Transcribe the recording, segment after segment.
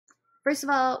First of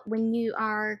all, when you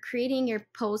are creating your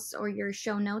posts or your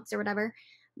show notes or whatever,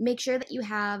 make sure that you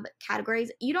have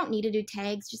categories. You don't need to do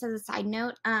tags. Just as a side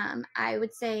note, I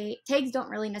would say tags don't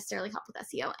really necessarily help with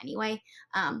SEO anyway.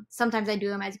 Sometimes I do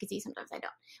them, as you can see, sometimes I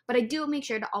don't. But I do make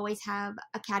sure to always have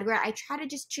a category. I try to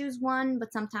just choose one,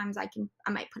 but sometimes I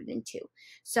might put it in two.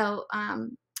 So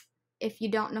if you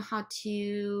don't know how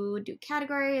to do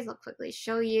categories, I'll quickly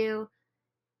show you.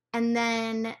 And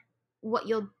then what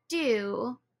you'll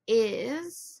do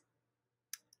is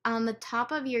on the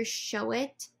top of your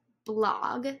Showit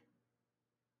blog.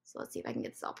 So let's see if I can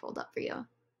get this all pulled up for you.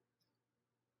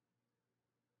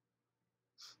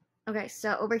 Okay,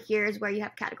 so over here is where you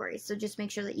have categories. So just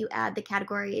make sure that you add the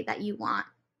category that you want,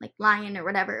 like lion or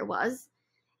whatever it was.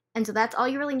 And so that's all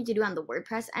you really need to do on the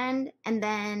WordPress end. And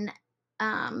then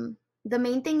the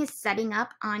main thing is setting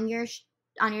up on your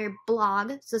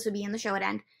blog. So this would be in the Showit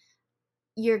end,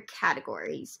 your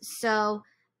categories. So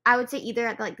I would say either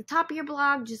at like the top of your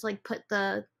blog, just like put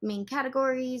the main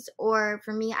categories, or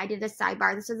for me, I did a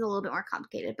sidebar. This is a little bit more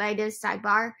complicated, but I did a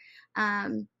sidebar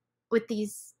with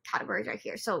these categories right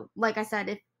here. So like I said,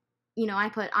 if I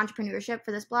put entrepreneurship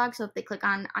for this blog, so if they click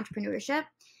on entrepreneurship,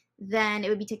 then it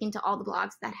would be taken to all the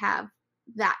blogs that have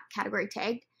that category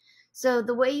tagged. So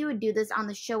the way you would do this on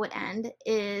the Showit end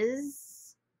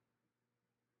is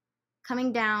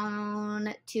coming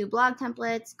down to blog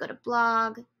templates, go to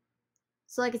blog.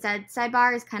 So like I said,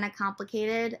 sidebar is kind of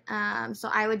complicated. So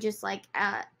I would just like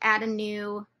add a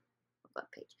new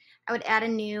page. I would add a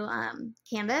new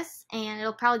canvas, and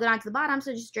it'll probably go down to the bottom.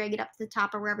 So just drag it up to the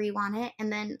top or wherever you want it,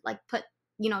 and then like put,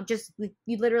 you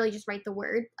literally just write the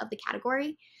word of the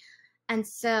category. And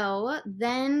so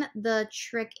then the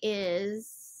trick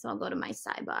is, so I'll go to my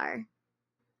sidebar,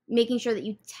 making sure that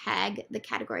you tag the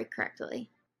category correctly.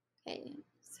 Okay.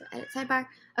 So edit sidebar.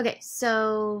 Okay,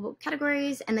 so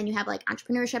categories, and then you have like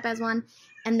entrepreneurship as one,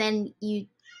 and then you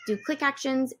do click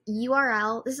actions,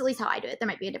 URL. This is at least how I do it. There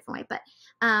might be a different way, but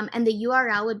and the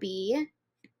URL would be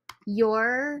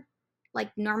your like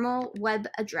normal web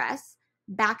address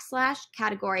 /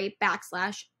 category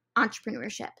 /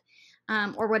 entrepreneurship,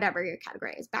 or whatever your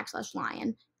category is /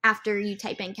 lion after you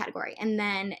type in category. And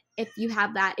then if you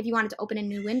have that, if you wanted to open a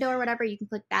new window or whatever, you can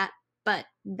click that. But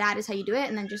that is how you do it,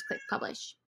 and then just click publish.